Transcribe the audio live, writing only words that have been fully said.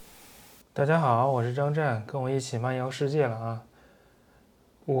大家好，我是张湛，跟我一起漫游世界了啊！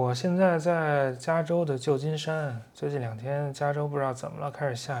我现在在加州的旧金山，最近2天加州不知道怎么了，开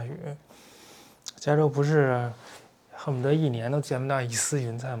始下雨。加州不是恨不得一年都见不到一丝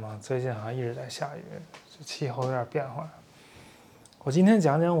云彩吗？最近好像一直在下雨，气候有点变化。我今天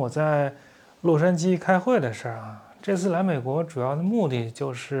讲讲我在洛杉矶开会的事儿啊。这次来美国主要的目的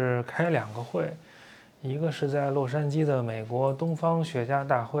就是开2个会，一个是在洛杉矶的美国东方学家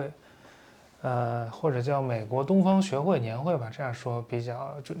大会。或者叫美国东方学会年会吧，这样说比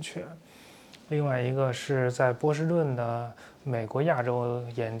较准确。另外一个是在波士顿的美国亚洲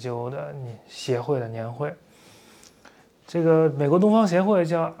研究的协会的年会。这个美国东方协会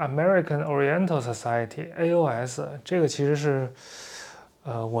叫 American Oriental Society（AOS），这个其实是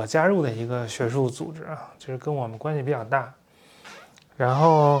我加入的一个学术组织啊，就是跟我们关系比较大。然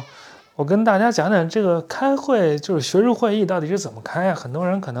后我跟大家讲讲这个开会，就是学术会议到底是怎么开啊？很多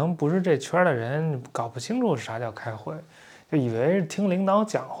人可能不是这圈的人，搞不清楚啥叫开会，就以为是听领导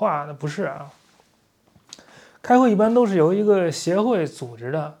讲话，那不是啊。开会一般都是由一个协会组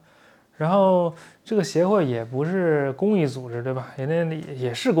织的，然后这个协会也不是公益组织，对吧？人家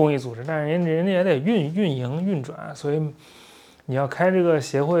也是公益组织，但是人家也得运营运转，所以你要开这个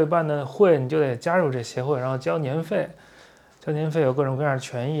协会办的会，你就得加入这协会，然后交年费。交年费有各种各样的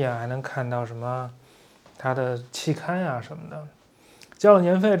权益啊，还能看到什么它的期刊啊什么的。交了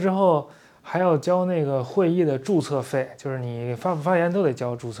年费之后，还要交那个会议的注册费，就是你发不发言都得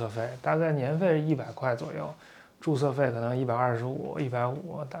交注册费，大概年费是100块左右，注册费可能125、150，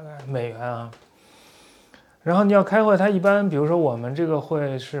大概美元啊。然后你要开会，它一般比如说我们这个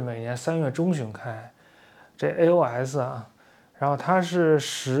会是每年3月中旬开，这 AOS 啊，然后它是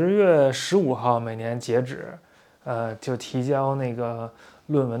10月15号每年截止。就提交那个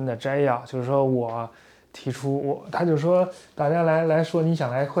论文的摘要，就是说我提出他就说大家来说你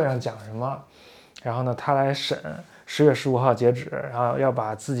想来会上讲什么，然后呢他来审，10月15号截止，然后要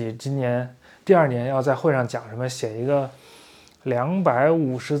把自己今年第2年要在会上讲什么写一个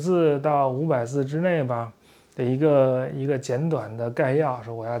250字到500字之内吧的一个简短的概要，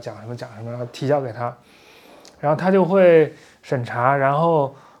说我要讲什么讲什么，然后提交给他，然后他就会审查，然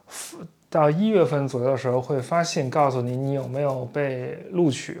后到1月份左右的时候会发信告诉你你有没有被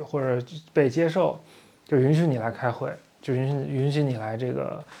录取或者被接受，就允许你来开会，就允许你来这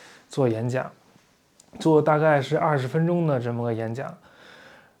个做演讲，做大概是20分钟的这么个演讲。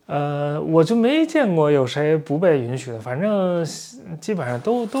我就没见过有谁不被允许的，反正基本上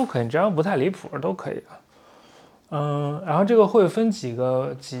都可以，只要不太离谱都可以啊。然后这个会分几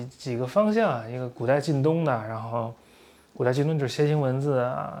个方向，一个古代近东的，然后古代近东就是楔形文字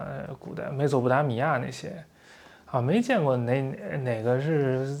啊，古代美索不达米亚那些啊，没见过哪个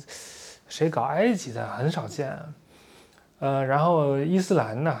是谁搞埃及的，很少见。然后伊斯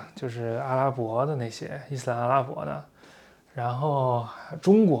兰的，就是阿拉伯的那些伊斯兰阿拉伯的，然后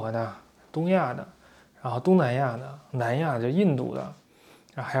中国的、东亚的，然后东南亚的、南亚就印度的，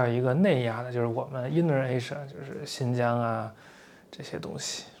然后还有一个内亚的，就是我们 Inner Asia，就是新疆啊这些东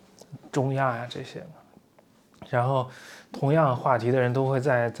西，中亚呀这些。然后同样话题的人都会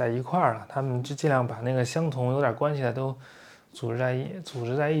在一块儿了，他们就尽量把那个相同有点关系的都组织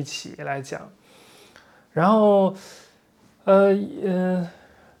在一起来讲。然后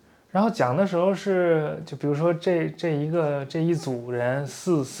然后讲的时候是就比如说这一组人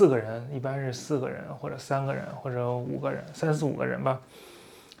四个人，一般是4个人或者3个人或者5个人，3、4、5个人吧。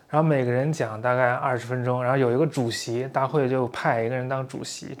然后每个人讲大概20分钟，然后有一个主席，大会就派一个人当主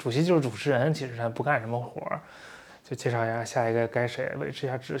席，主席就是主持人，其实他不干什么活，就介绍一下下一个该谁，维持一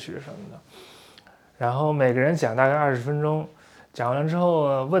下秩序什么的。然后每个人讲大概20分钟，讲完之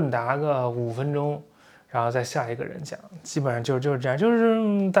后问答个5分钟，然后再下一个人讲，基本上就是这样，就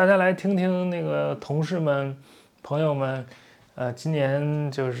是大家来听听那个同事们、朋友们，今年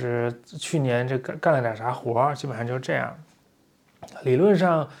就是去年这干了点啥活，基本上就是这样。理论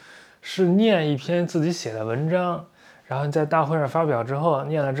上是念一篇自己写的文章，然后你在大会上发表之后，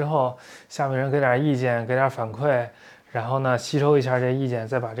念了之后，下面人给点意见，给点反馈，然后呢吸收一下这意见，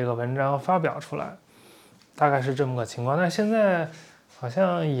再把这个文章发表出来，大概是这么个情况。但现在好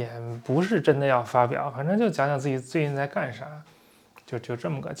像也不是真的要发表，反正就讲讲自己最近在干啥，就这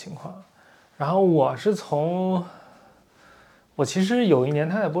么个情况。然后我其实有一年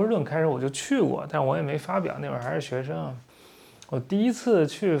他在波士顿开始我就去过，但我也没发表，那会儿还是学生。我第一次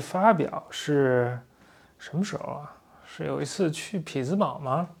去发表是什么时候啊？是有一次去匹兹堡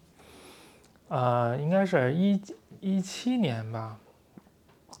吗？应该是17年吧，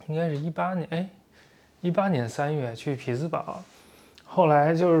应该是18年，18年3月去匹兹堡，后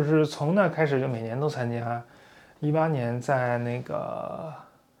来就是从那开始就每年都参加。18年在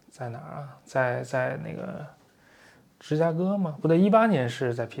在哪儿啊？在那个芝加哥吗？不对，18年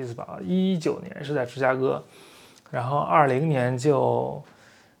是在匹兹堡，19年是在芝加哥，然后20年就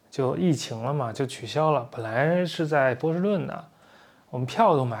疫情了嘛，就取消了。本来是在波士顿的，我们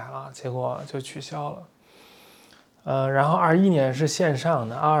票都买了，结果就取消了。然后21年是线上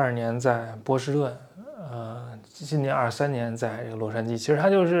的，22年在波士顿，今年23年在这个洛杉矶。其实它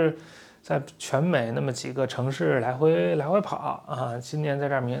就是在全美那么几个城市来回跑啊，今年在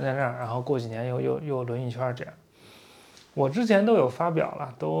这儿，明年在这儿，然后过几年又轮一圈这样。我之前都有发表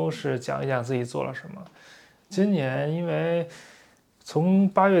了，都是讲一讲自己做了什么。今年因为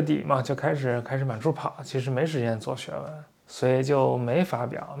从8月底嘛就开始满处跑，其实没时间做学问，所以就没发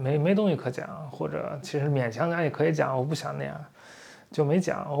表，没东西可讲，或者其实勉强讲也可以讲，我不想那样，就没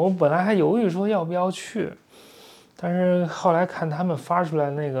讲。我本来还犹豫说要不要去，但是后来看他们发出来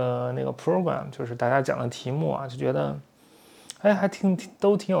那个 program， 就是大家讲的题目啊，就觉得，哎，还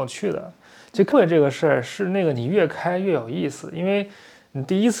都挺有趣的。就开会这个事儿是那个你越开越有意思，因为你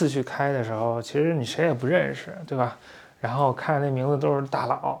第一次去开的时候，其实你谁也不认识，对吧？然后看那名字都是大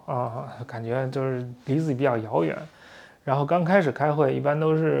佬啊，感觉就是离自己比较遥远。然后刚开始开会，一般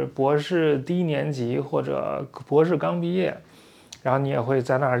都是博士低年级或者博士刚毕业，然后你也会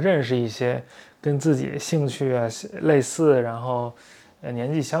在那儿认识一些跟自己兴趣类似，然后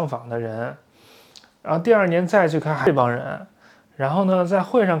年纪相仿的人。然后第2年再去开这帮人。然后呢，在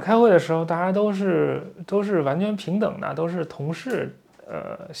会上开会的时候，大家都是完全平等的，都是同事，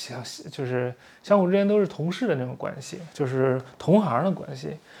就是相互之间都是同事的那种关系，就是同行的关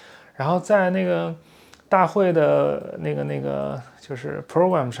系。然后在那个大会的那个就是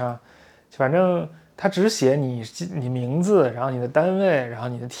program 上，反正他只写你名字，然后你的单位，然后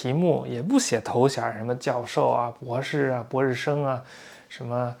你的题目，也不写头衔，什么教授啊、博士啊、博士生啊，什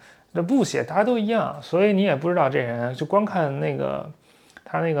么。这不写，大家都一样，所以你也不知道这人，就光看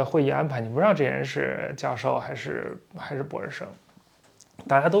他那个会议安排，你不知道这人是教授还是博士生，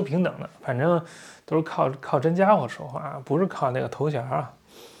大家都平等的，反正都是靠真家伙说话，不是靠那个头衔啊。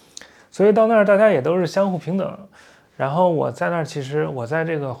所以到那儿大家也都是相互平等。然后我在那儿，其实我在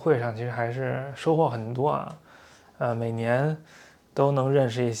这个会上其实还是收获很多啊，每年都能认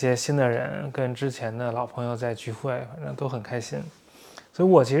识一些新的人，跟之前的老朋友在聚会，反正都很开心。所以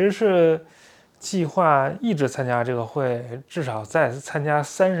我其实是计划一直参加这个会，至少再参加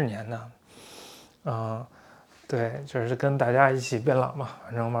30年呢。对，就是跟大家一起变老嘛，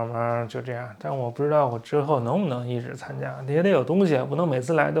反正慢慢就这样。但我不知道我之后能不能一直参加，也得有东西，不能每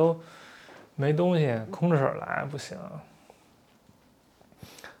次来都没东西，空着手来不行。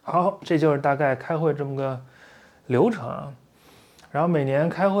好，这就是大概开会这么个流程。然后每年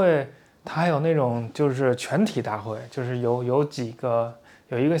开会，它还有那种就是全体大会，就是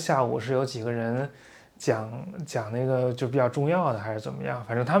有一个下午是有几个人讲那个就比较重要的还是怎么样，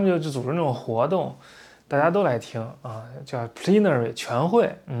反正他们就组织那种活动，大家都来听啊，叫 plenary 全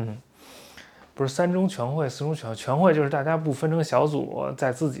会，不是3中全会、4中全会，全会就是大家不分成小组，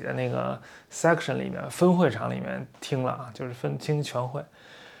在自己的那个 section 里面、分会场里面听了啊，就是听全会。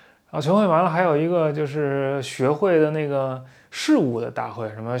然后全会完了，还有一个就是学会的那个事务的大会，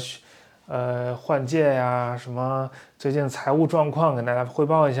什么换届呀，什么最近财务状况跟大家汇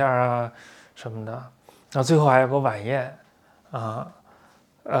报一下啊什么的。然后最后还有个晚宴啊，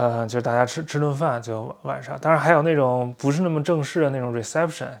就是大家吃顿饭，就晚上。当然还有那种不是那么正式的那种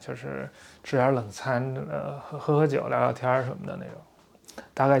reception， 就是吃点冷餐，喝酒聊聊天什么的那种。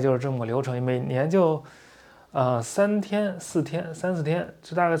大概就是这么个流程，每年就3天4天3、4天，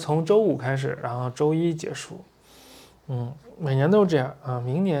就大概从周5开始，然后周1结束。每年都这样啊。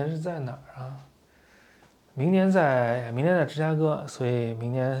明年是在哪儿啊？明年在芝加哥，所以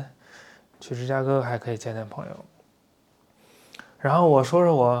明年去芝加哥还可以见朋友。然后我说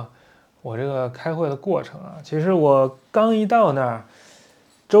说我这个开会的过程啊。其实我刚一到那儿，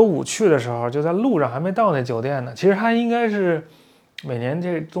周5去的时候，就在路上还没到那酒店呢。其实它应该是每年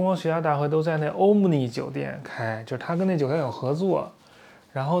这东方学家大会都在那欧姆尼酒店开，就是他跟那酒店有合作。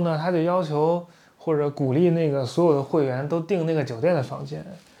然后呢，他就要求或者鼓励那个所有的会员都订那个酒店的房间，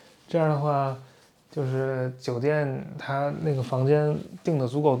这样的话，就是酒店他那个房间订的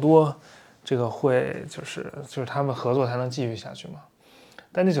足够多，这个会就是他们合作才能继续下去嘛。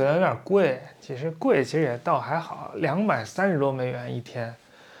但那酒店有点贵，其实也倒还好，230多美元一天，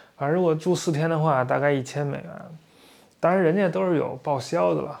反正如果住4天的话，大概1000美元。当然人家都是有报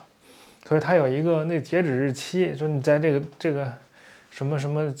销的了，所以他有一个那截止日期，说你在这个什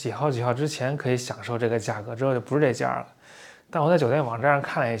么几号之前可以享受这个价格，之后就不是这价了。但我在酒店网站上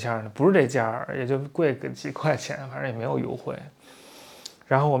看了一下呢，不是这价，也就贵个几块钱，反正也没有优惠。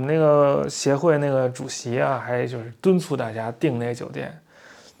然后我们那个协会那个主席啊，还就是敦促大家订那个酒店。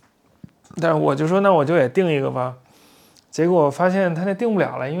但是我就说那我就也订一个吧，结果发现他那订不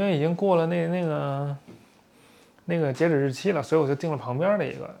了了，因为已经过了那个截止日期了，所以我就订了旁边的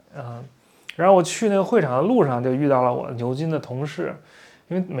一个，然后我去那个会场的路上就遇到了我牛津的同事，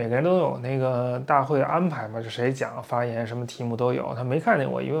因为每个人都有那个大会安排嘛，就谁讲发言什么题目都有，他没看见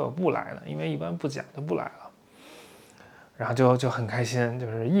我，以为我不来呢，因为一般不讲就不来了，然后就很开心，就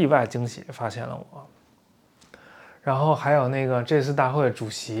是意外惊喜发现了我。然后还有那个这次大会主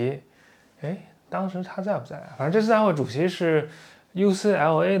席，当时他在不在？反正这次大会主席是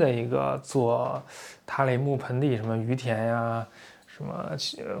UCLA 的一个做塔里木盆地什么于田呀、什么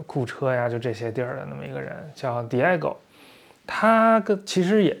库车呀，就这些地儿的那么一个人，叫 Diego。他其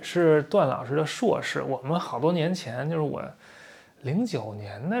实也是段老师的硕士。我们好多年前，就是我09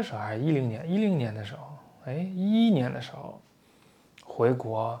年的时候，还是10年的时候，11年的时候回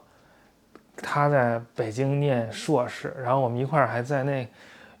国。他在北京念硕士，然后我们一块儿还在那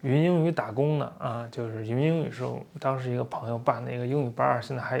云英语打工呢啊，就是云英语是当时一个朋友办的一个英语班，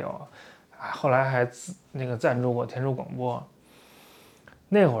现在还有，后来还那个赞助过天竺广播。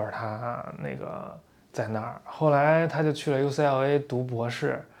那会儿他那个在那儿，后来他就去了 UCLA 读博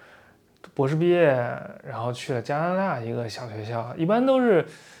士，博士毕业，然后去了加拿大一个小学校，一般都是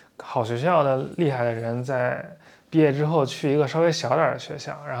好学校的厉害的人在毕业之后去一个稍微小点的学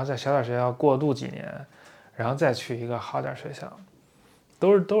校，然后在小点学校过渡几年，然后再去一个好点学校，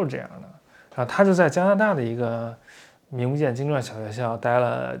都是这样的。然后他就在加拿大的一个名不见经传小学校待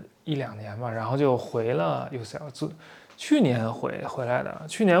了1-2年吧，然后就回了 UCLA， 去年回来的。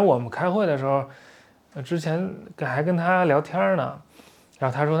去年我们开会的时候，之前还跟他聊天呢，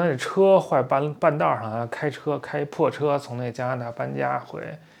然后他说他这车坏半道上，开破车从那加拿大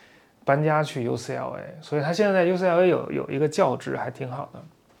搬家去 UCLA， 所以他现在在 UCLA 有一个教职，还挺好的。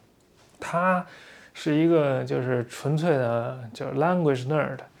他是一个就是纯粹的就是 language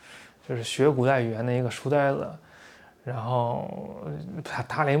nerd， 就是学古代语言的一个书呆子。然后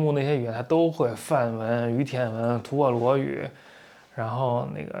塔雷木那些语言他都会，梵文、于田文、吐蕃罗语，然后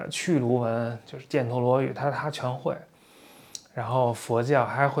那个趣卢文就是犍陀罗语，他全会。然后佛教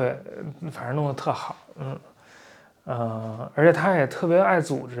还会，反正弄得特好，而且他也特别爱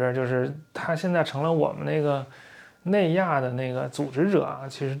组织，就是他现在成了我们那个内亚的那个组织者，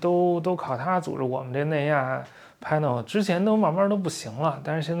其实都靠他组织我们这内亚 panel， 之前都慢慢都不行了，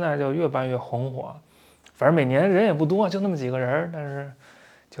但是现在就越办越红火，反正每年人也不多，就那么几个人，但是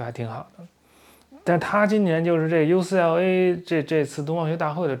就还挺好的。但他今年就是这 UCLA 这次东方学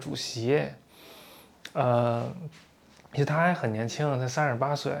大会的主席，其实他还很年轻，才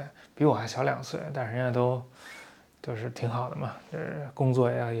38岁，比我还小2岁，但是人家都就是挺好的嘛，就是工作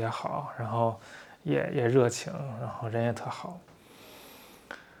也好，然后也热情，然后人也特好，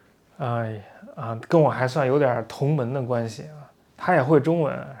跟我还算有点同门的关系啊。他也会中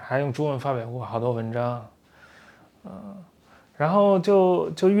文，还用中文发表过好多文章，然后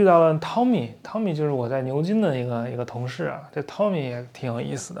就遇到了 Tommy 就是我在牛津的一个同事啊，这 Tommy 也挺有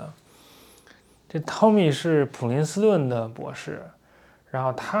意思的。这 Tommy 是普林斯顿的博士，然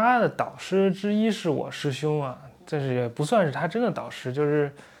后他的导师之一是我师兄啊，这是也不算是他真的导师，就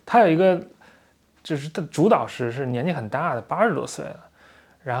是他有一个，就是主导师是年纪很大的80多岁了，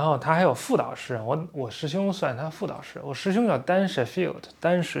然后他还有副导师，我师兄算他副导师，我师兄叫Dan Sheffield，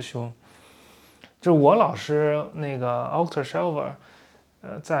 丹师兄，就是我老师那个 Octor Shelver，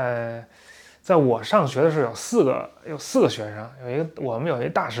在我上学的时候有四个学生，我们有一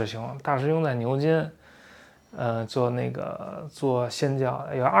大师兄在牛津，做仙教，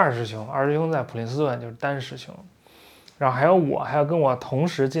有二师兄在普林斯顿，就是丹师兄，然后还有我，还有跟我同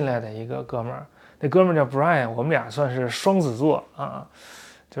时进来的一个哥们儿，那哥们儿叫 Brian， 我们俩算是双子座啊，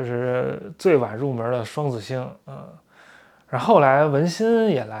就是最晚入门的双子星，然后后来文心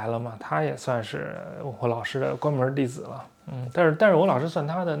也来了嘛，他也算是我老师的关门弟子了，但是我老师算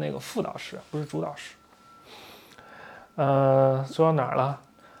他的那个副导师，不是主导师。说到哪儿了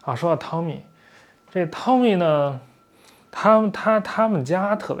啊？说到 Tommy， 这 Tommy 呢，他们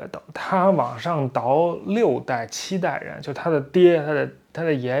家特别逗，他往上倒6代7代人，就他的爹、他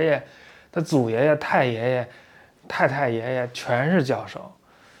的爷爷、他祖爷爷、太爷爷、太爷爷全是教授，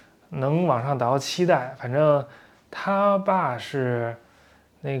能往上倒7代，反正。他爸是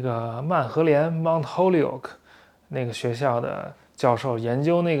那个曼荷莲 Mount Holyoke 那个学校的教授，研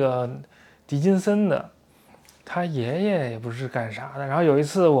究那个狄金森的。他爷爷也不是干啥的。然后有一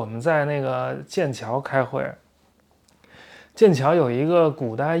次我们在那个剑桥开会，剑桥有一个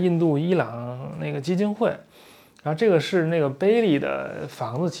古代印度伊朗那个基金会，然后这个是那个贝利的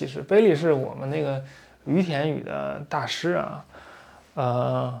房子，其实贝利是我们那个于田语的大师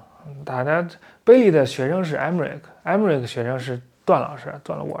啊，大家贝利的学生是 Emmerich 学生是段老师，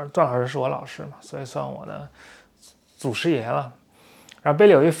段老师是我老师嘛，所以算我的祖师爷了。然后贝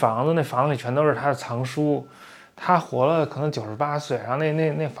利有一房子，那房子里全都是他的藏书，他活了可能98岁，然后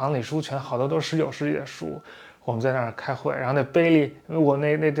那房子里书全好多都是19世纪的书。我们在那儿开会，然后那贝利，我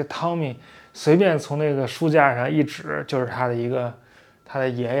那汤米随便从那个书架上一指，就是他的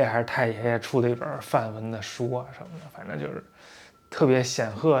爷爷还是太爷爷出的一本梵文的书啊什么的，反正就是特别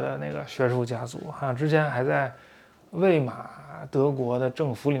显赫的那个学术家族，好像之前还在魏玛德国的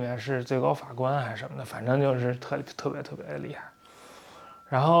政府里面是最高法官还是什么的，反正就是特别厉害。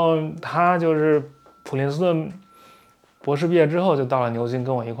然后他就是普林斯顿博士毕业之后就到了牛津，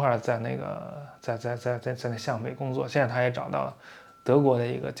跟我一块儿在那个在那项目里工作。现在他也找到德国的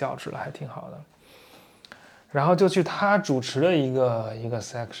一个教职了，还挺好的。然后就去他主持的一个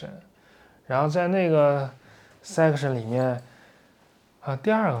section， 然后在那个 section 里面，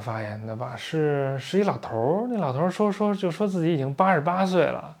第二个发言的吧是一老头，那老头说自己已经88岁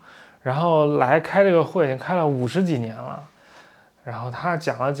了，然后来开这个会已经开了50几年了。然后他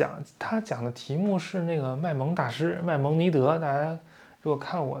讲的题目是那个麦蒙大师麦蒙尼德，大家如果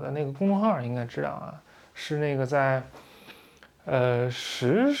看我的那个公众号应该知道啊，是那个在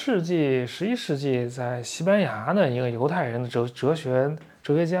10世纪11世纪在西班牙的一个犹太人的哲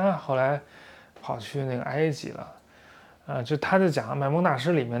学家，后来跑去那个埃及了。就他就讲麦蒙大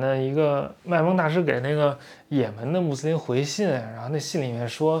师里面的一个麦蒙大师给那个也门的穆斯林回信，然后那信里面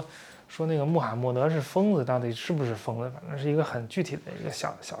说那个穆罕默德是疯子，到底是不是疯子？反正是一个很具体的一个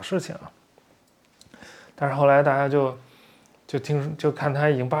小事情啊。但是后来大家就看他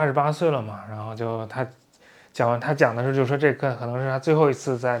已经88岁了嘛，然后就他讲的时候就说这可能是他最后一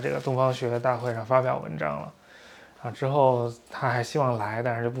次在这个东方学大会上发表文章了。之后他还希望来，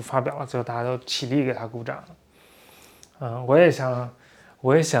但是就不发表了，最后大家都起立给他鼓掌。我也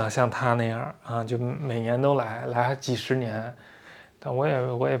想像他那样啊，就每年都来几十年。但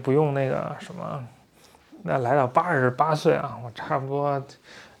我也不用那个什么，那来到88岁啊，我差不多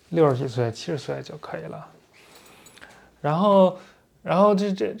60几岁、70岁就可以了。然后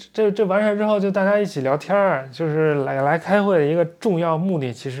这完事之后，就大家一起聊天，就是来开会的一个重要目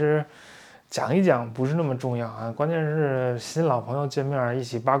的，其实讲一讲不是那么重要啊，关键是新老朋友见面一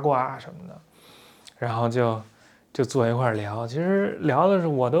起八卦什么的，然后就坐一块聊。其实聊的是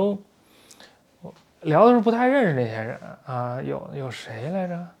不太认识那些人啊，有谁来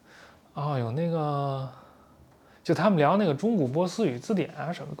着？有那个，就他们聊那个中古波斯语字典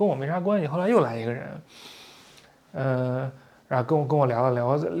啊什么，跟我没啥关系。后来又来一个人，然后跟我聊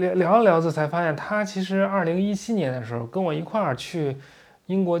了聊，这才发现他其实2017年的时候跟我一块儿去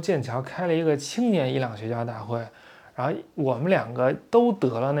英国剑桥开了一个青年伊朗学家大会，然后我们2个都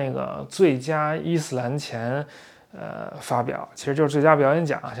得了那个最佳伊斯兰前发表，其实就是最佳表演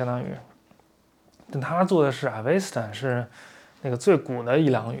奖，相当于。但他做的是阿维斯坦，是那个最古的伊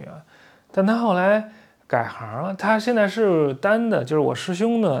朗语，但他后来改行了，他现在是单的，就是我师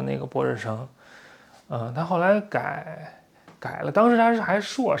兄的那个博士生，他后来改了，当时他还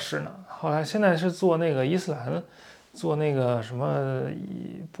硕士呢，后来现在是做那个伊斯兰，做那个什么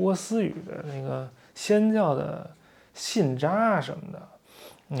波斯语的那个先教的信札什么的，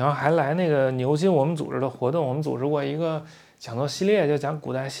然后还来那个牛津我们组织的活动，我们组织过一个讲座系列，就讲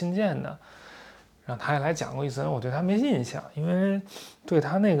古代信件的。然后他也来讲过一次，我对他没印象，因为对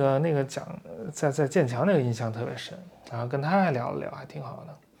他那个讲在剑桥那个印象特别深，然后跟他还聊了聊，还挺好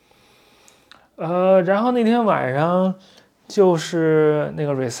的。然后那天晚上就是那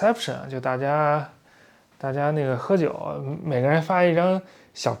个 reception， 就大家那个喝酒，每个人发一张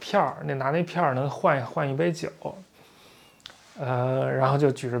小票，拿那票能换一杯酒，然后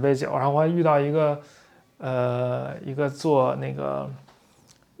就举着杯酒，然后我还遇到一个做那个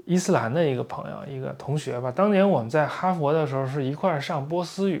伊斯兰的一个朋友，一个同学吧。当年我们在哈佛的时候是一块上波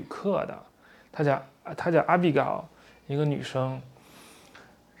斯语课的，她叫阿比高，一个女生。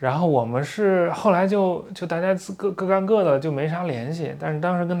然后我们是后来就大家各干各的，就没啥联系。但是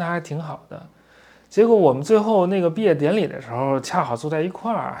当时跟她还挺好的。结果我们最后那个毕业典礼的时候，恰好坐在一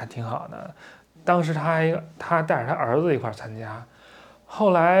块儿，还挺好的。当时他带着他儿子一块参加。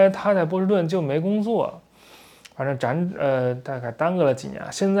后来他在波士顿就没工作。反正大概耽搁了几年，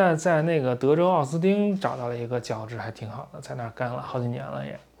现在在那个德州奥斯汀找到了一个教职，还挺好的，在那儿干了好几年了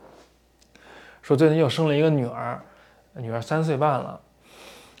也。说最近又生了一个女儿3岁半了，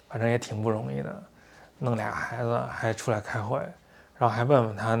反正也挺不容易的，弄俩孩子还出来开会，然后还问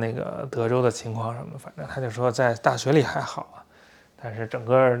问他那个德州的情况什么，反正他就说在大学里还好啊，但是整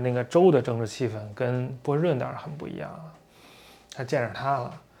个那个州的政治气氛跟波士顿当然很不一样了，他见着他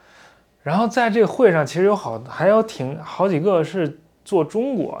了。然后在这个会上，其实还有好几个是做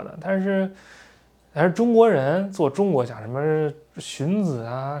中国的，但是中国人做中国讲什么荀子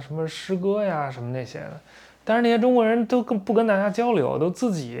啊，什么诗歌呀，什么那些的。但是那些中国人都不跟大家交流，都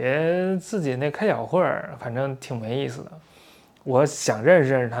自己那开小会儿，反正挺没意思的。我想认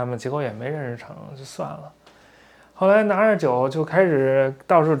识他们，结果也没认识成，就算了。后来拿着酒就开始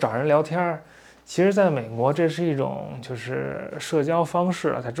到处找人聊天。其实，在美国这是一种就是社交方式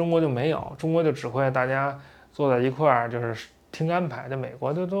了，在中国就没有，中国就只会大家坐在一块儿，就是听安排。在美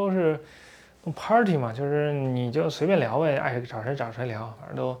国都是 party 嘛，就是你就随便聊呗，爱找谁找谁聊，反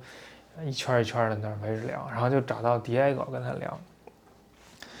正都一圈一圈的那儿围着聊，然后就找到 Diego 跟他聊，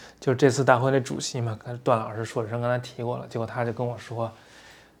就是这次大会的主席嘛，跟段老师说声刚才提过了，结果他就跟我说，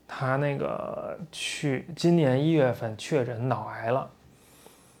他那个今年1月份确诊脑癌了。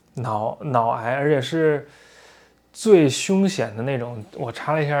脑癌，而且是最凶险的那种，我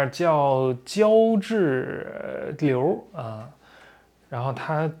查了一下叫胶质瘤啊。然后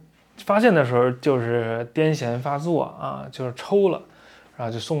他发现的时候就是癫痫发作啊，就是抽了，然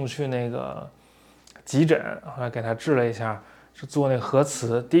后就送去那个急诊，后来给他治了一下，是做那个核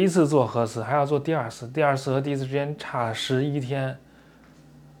磁，第一次做核磁还要做第二次，第二次和第一次之间差了11天。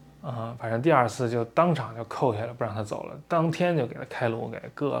反正第二次就当场就扣下来不让他走了，当天就给他开颅给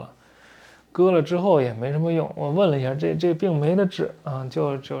割了，割了之后也没什么用。我问了一下，这病没得治啊，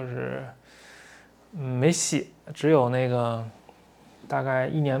就是没戏，只有那个大概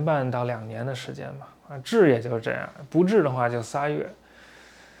1年半到2年的时间吧。治也就这样，不治的话就3月。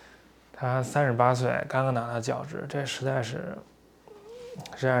他38岁，刚刚拿到教职，这实在是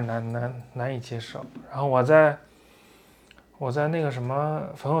难以接受。然后我在那个什么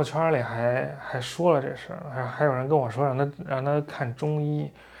朋友圈里还说了这事儿，还有人跟我说让他看中医，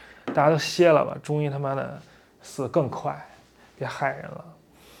大家都歇了吧，中医他妈的死更快，别害人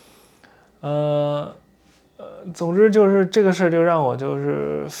了。总之就是这个事儿就让我就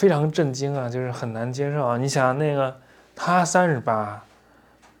是非常震惊啊，就是很难接受啊。你想那个他38，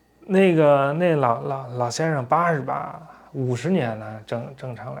那老先生88，50年呢，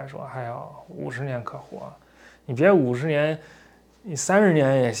正常来说还有50年可活，你别50年。你30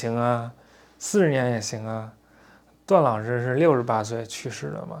年也行啊，40年也行啊。段老师是68岁去世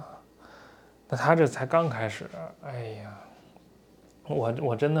的嘛，那他这才刚开始。哎呀，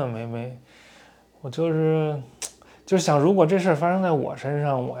我真的我就是想，如果这事发生在我身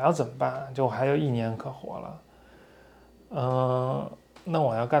上，我要怎么办？就还有1年可活了。那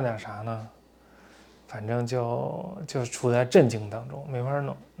我要干点啥呢？反正就处在震惊当中，没法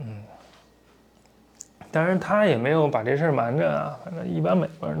弄。当然他也没有把这事瞒着啊，反正一般美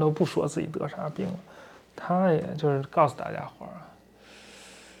国人都不说自己得啥病了，他也就是告诉大家伙儿。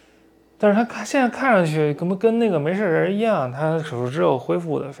但是他现在看上去跟那个没事人一样，他手术之后恢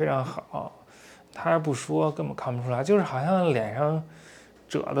复的非常好，他不说根本看不出来，就是好像脸上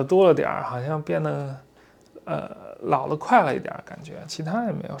褶的多了点，好像变得老得快了一点感觉，其他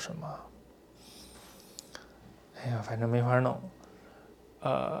也没有什么。哎呀，反正没法弄。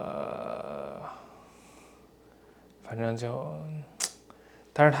反正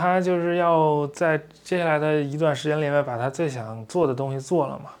但是他就是要在接下来的一段时间里面把他最想做的东西做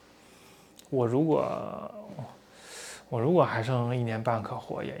了嘛。我如果还剩1年半可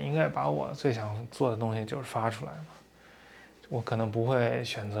活，也应该把我最想做的东西就是发出来嘛。我可能不会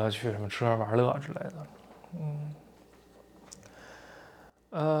选择去什么吃喝玩乐之类的。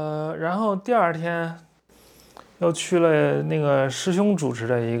然后第2天又去了那个师兄主持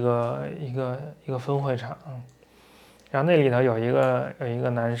的一个分会场。然后那里头有一个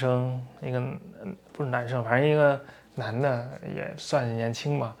男生，不是男生，反正一个男的，也算是年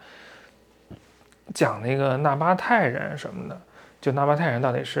轻吧，讲那个纳巴泰人什么的，就纳巴泰人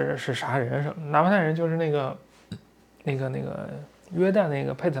到底是啥人什么的。纳巴泰人就是那个约旦那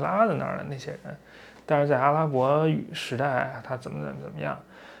个佩特拉的那儿的那些人，但是在阿拉伯语时代他怎么样，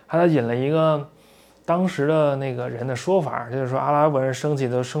他引了一个当时的那个人的说法，就是说阿拉伯人生气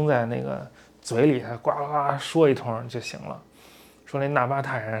都生在那个嘴里，他呱啦呱啦说一通就行了。说那纳巴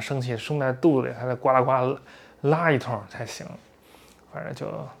泰人生气生在肚子里，他得呱啦呱啦拉一通才行。反正就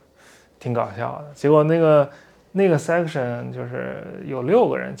挺搞笑的。结果那个 section 就是有6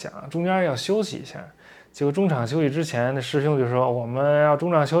个人讲，中间要休息一下。结果中场休息之前，那师兄就说我们要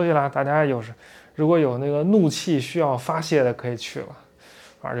中场休息了，大家如果有那个怒气需要发泄的可以去了。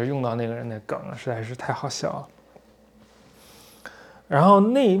反正就用到那个人那梗，实在是太好笑了。然后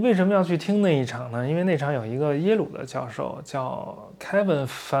为什么要去听那一场呢？因为那场有一个耶鲁的教授叫 Kevin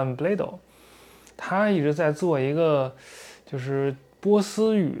Van Bledo， 他一直在做一个就是波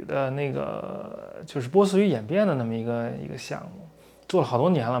斯语的那个，就是波斯语演变的那么一个项目，做了好多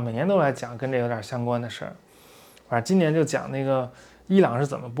年了，每年都来讲跟这有点相关的事儿。反正今年就讲那个伊朗是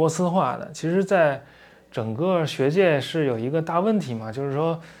怎么波斯化的。其实在整个学界是有一个大问题嘛，就是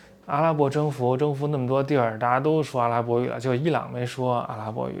说阿拉伯征服那么多地儿，大家都说阿拉伯语了，就伊朗没说阿拉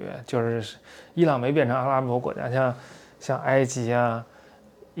伯语，就是伊朗没变成阿拉伯国家，像埃及啊、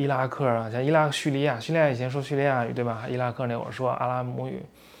伊拉克啊，像叙利亚以前说叙利亚语对吧？伊拉克那会儿说阿拉姆语，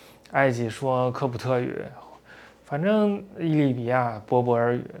埃及说科普特语，反正利比亚波柏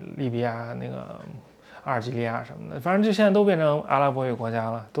尔语，利比亚那个阿尔及利亚什么的，反正就现在都变成阿拉伯语国家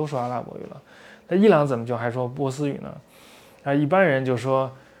了，都说阿拉伯语了。那伊朗怎么就还说波斯语呢？一般人就说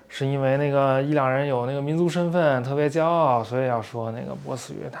是因为那个伊朗人有那个民族身份，特别骄傲，所以要说那个波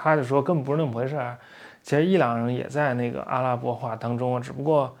斯语。他就说根本不是那么回事儿。其实伊朗人也在那个阿拉伯化当中，只不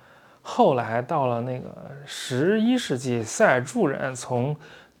过后来到了那个11世纪，塞尔柱人从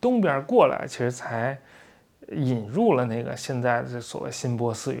东边过来，其实才引入了那个现在的所谓新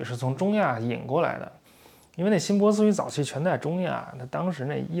波斯语，是从中亚引过来的。因为那新波斯语早期全在中亚，那当时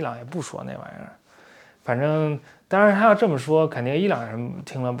那伊朗也不说那玩意儿。反正，当然他要这么说，肯定伊朗人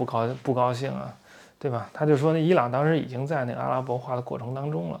听了不高兴啊，对吧？他就说那伊朗当时已经在那个阿拉伯化的过程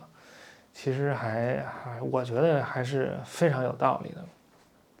当中了，其实我觉得还是非常有道理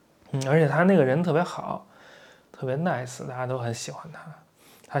的。而且他那个人特别好，特别 nice， 大家都很喜欢他。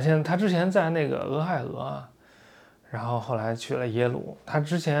他之前在那个俄亥俄，然后后来去了耶鲁，他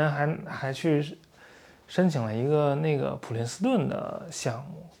之前还去申请了一个那个普林斯顿的项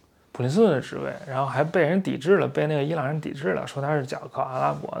目。普林斯顿的职位，然后还被人抵制了，被那个伊朗人抵制了，说他是搞阿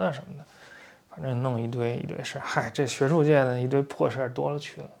拉伯的什么的，反正弄一堆事。这学术界的一堆破事多了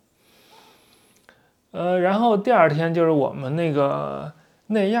去了。然后第二天就是我们那个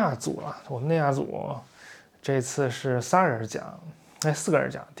内亚组了，我们内亚组这次是4个人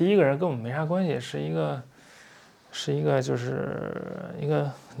讲，第一个人跟我们没啥关系，是一个就是一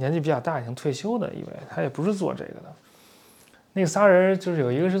个年纪比较大已经退休的一位，他也不是做这个的。那仨人就是有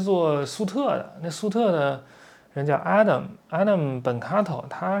一个是做苏特的，那苏特的人叫 Adam 本卡头，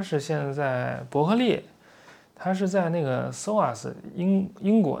他是现在伯克利，他是在那个 SOAS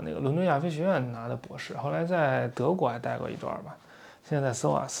英国那个伦敦亚非学院拿的博士，后来在德国还待过一段吧，现在在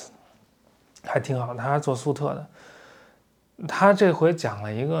SOAS 还挺好，他做苏特的。他这回讲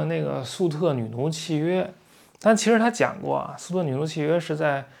了一个那个苏特女奴契约，但其实他讲过啊，苏特女奴契约是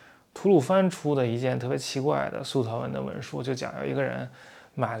在吐鲁番出的一件特别奇怪的苏特文的文书，就讲有一个人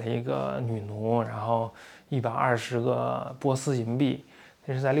买了一个女奴，然后120个波斯银币，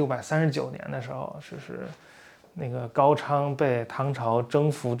这是在639年的时候，就是那个高昌被唐朝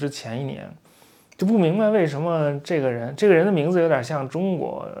征服之前一年，就不明白为什么这个人的名字有点像中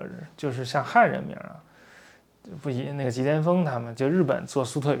国，就是像汉人名啊，不一那个吉田丰他们就日本做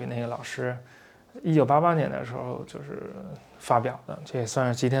苏特语那个老师，1988年的时候就是发表的，这也算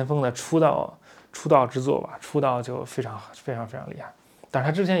是吉田丰的出道之作吧。出道就非常非常非常厉害，但是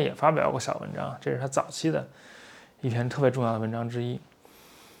他之前也发表过小文章，这是他早期的一篇特别重要的文章之一。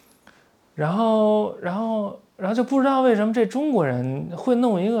然后就不知道为什么这中国人会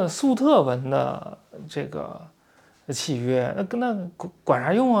弄一个苏特文的这个契约，那管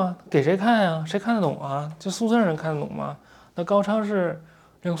啥用啊？给谁看呀？谁看得懂啊？就苏特人看得懂吗？那高昌是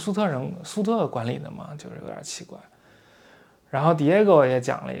用苏特管理的嘛，就是有点奇怪。然后 Diego 也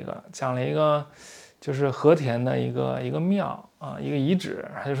讲了一个就是和田的一个庙啊，一个遗址，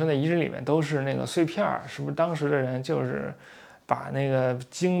他就说那遗址里面都是那个碎片，是不是当时的人就是把那个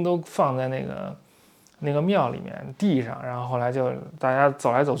经都放在那个庙里面地上，然后后来就大家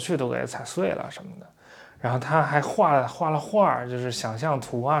走来走去都给踩碎了什么的。然后他还画了画，就是想象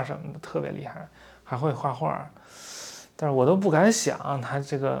图啊什么的，特别厉害，还会画画。但是我都不敢想他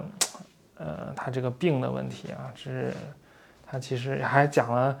这个病的问题啊，他其实还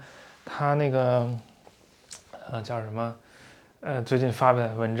讲了他那个叫什么最近发表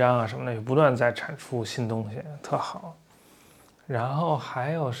的文章啊什么的，也不断在产出新东西，特好。然后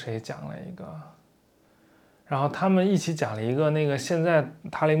还有谁讲了一个？然后他们一起讲了一个那个现在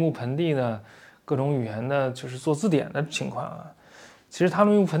塔里木盆地的各种语言的，就是做字典的情况啊。其实塔里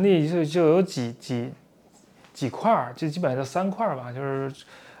木盆地就有几块，就基本上就3块吧，就是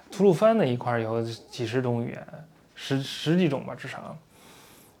吐鲁番的一块有几十种语言，十几种吧至少。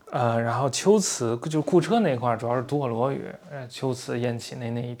然后龟兹就库车那块主要是吐火罗语，龟兹烟起那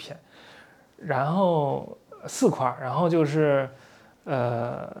一片，然后4块，然后就是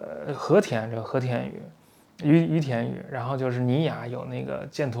和田这个和田语。于田语，然后就是尼雅有那个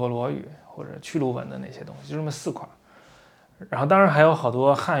犍陀罗语或者屈卢文的那些东西，就这么4块。然后当然还有好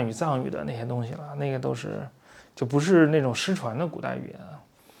多汉语、藏语的那些东西了，那个都是就不是那种失传的古代语言啊。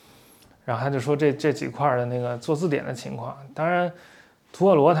然后他就说这几块的那个做字典的情况，当然吐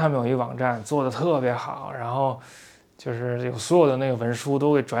火罗他们有一网站做的特别好，然后就是有所有的那个文书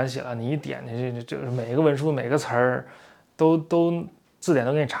都给转写了，你一点进去就是每个文书每个词儿都字典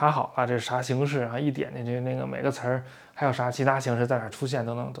都给你查好了，这是啥形式啊？一点进去那个每个词儿还有啥其他形式在哪出现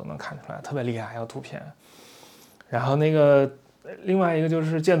都能看出来，特别厉害，还有图片。然后那个另外一个就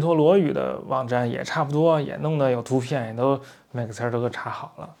是犍陀罗语的网站也差不多，也弄得有图片，也都每个词儿都给查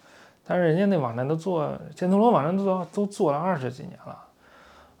好了。但是人家那网站犍陀罗网站都做了20几年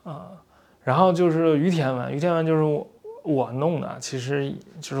了，然后就是于天文就是我弄的，其实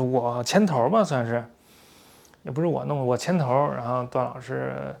就是我牵头吧，算是，也不是我弄的，我牵头，然后段老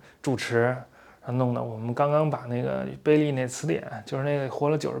师主持，然后弄的。我们刚刚把那个贝利那词典，就是那个活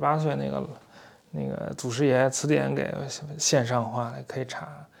了98岁那个祖师爷词典给线上化了，可以查。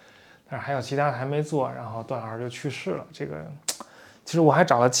但是还有其他的还没做，然后段老师就去世了。这个其实我还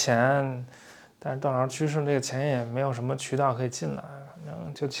找了钱，但是段老师去世，这个钱也没有什么渠道可以进来，反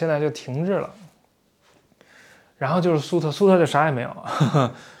正就现在就停滞了。然后就是苏特就啥也没有，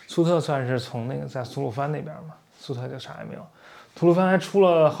苏特算是从那个在吐鲁番那边嘛，苏特就啥也没有。吐鲁番还出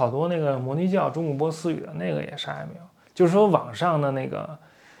了好多那个摩尼教中古波斯语的那个也啥也没有，就是说网上的那个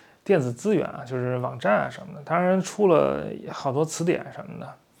电子资源啊，就是网站啊什么的，当然出了好多词典什么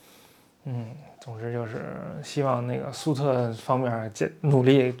的。总之就是希望那个苏特方面努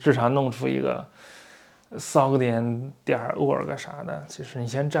力，至少弄出一个骚个点.org啥的。其实你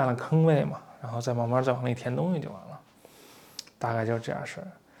先占了坑位嘛，然后再慢慢再往里填东西就完了，大概就是这样事儿。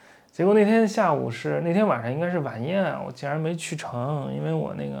结果那天晚上应该是晚宴，我竟然没去成，因为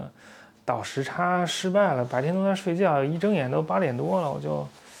我那个倒时差失败了，白天都在睡觉，一睁眼都8点多了，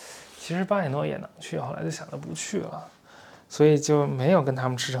其实8点多也能去，后来就想着不去了，所以就没有跟他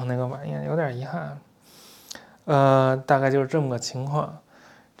们吃成那个晚宴，有点遗憾。大概就是这么个情况。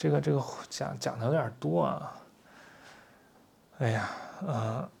这个讲的有点多啊。哎呀，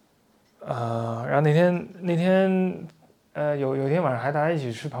然后那天有一天晚上还大家一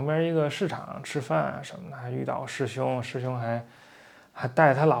起去旁边一个市场吃饭什么的，还遇到师兄还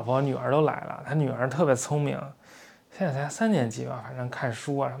带他老婆女儿都来了，他女儿特别聪明，现在才3年级吧，反正看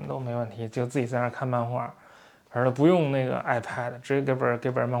书啊什么都没问题，就自己在那看漫画，反正不用那个 iPad， 直接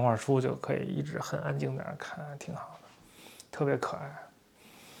给本漫画书就可以一直很安静在那看，挺好的，特别可爱。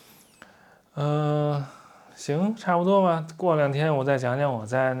行，差不多吧。过2天我再讲讲我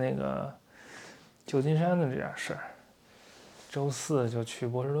在那个旧金山的这点事儿。周4就去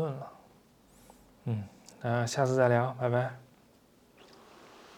波士顿了。下次再聊，拜拜。